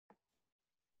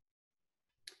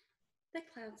The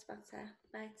Cloudspotter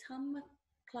by Tom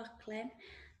McLaughlin,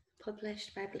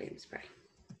 published by Bloomsbury.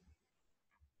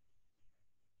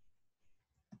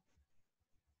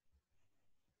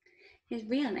 His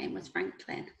real name was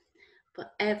Franklin,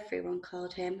 but everyone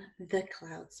called him the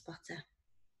Cloudspotter.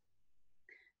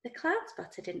 The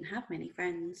Cloudspotter didn't have many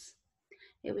friends.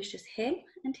 It was just him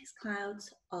and his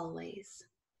clouds always.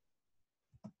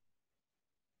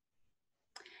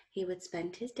 He would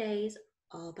spend his days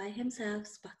all by himself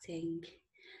spotting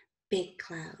big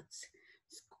clouds,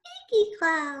 squeaky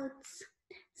clouds,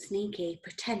 sneaky,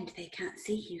 pretend they can't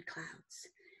see you clouds,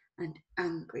 and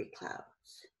angry clouds.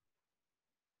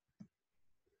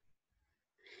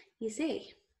 You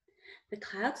see, the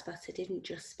Cloudspotter didn't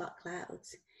just spot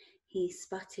clouds, he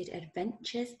spotted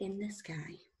adventures in the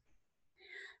sky.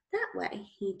 That way,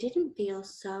 he didn't feel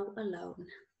so alone.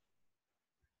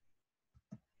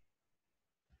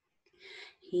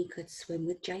 He could swim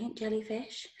with giant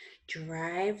jellyfish,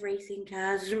 drive racing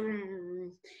cars,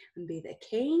 and be the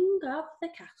king of the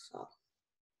castle.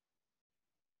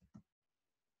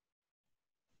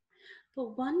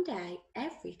 But one day,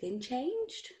 everything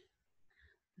changed.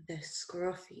 The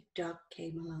scruffy dog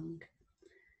came along,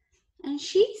 and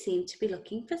she seemed to be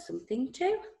looking for something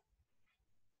too.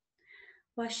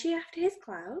 Was she after his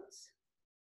clouds?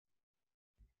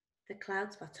 The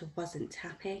Cloudspotter wasn't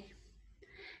happy.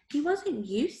 He wasn't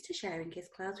used to sharing his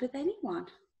clouds with anyone.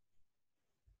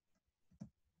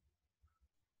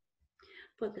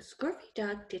 But the scruffy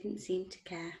dog didn't seem to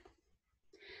care.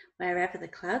 Wherever the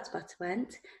Cloudspotter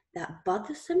went, that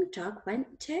bothersome dog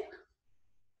went too.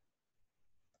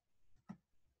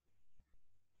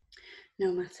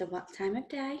 No matter what time of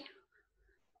day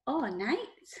or night.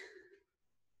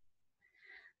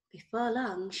 Before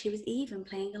long, she was even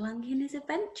playing along in his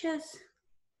adventures.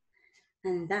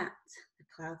 And that, the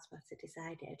Cloudspotter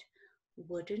decided,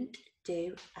 wouldn't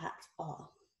do at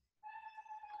all.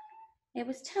 It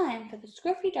was time for the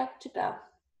scruffy dog to go.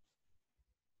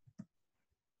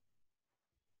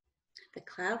 The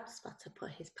Cloudspotter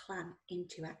put his plan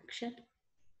into action.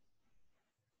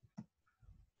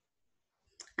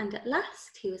 And at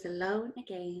last he was alone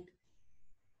again.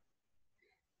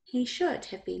 He should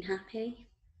have been happy.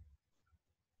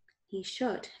 He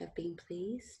should have been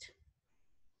pleased.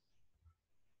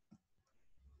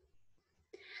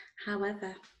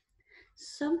 However,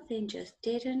 something just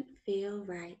didn't feel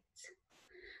right.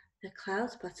 The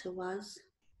Cloudspotter was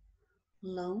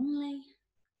lonely.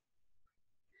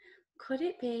 Could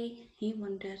it be, he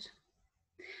wondered,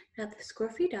 that the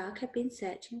scruffy dog had been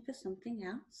searching for something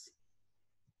else?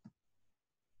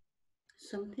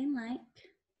 Something like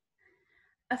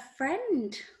a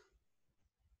friend.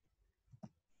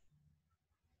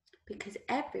 Because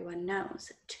everyone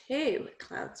knows 2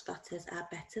 Cloudspotters are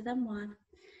better than 1,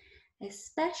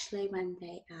 especially when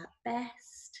they are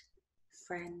best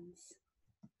friends.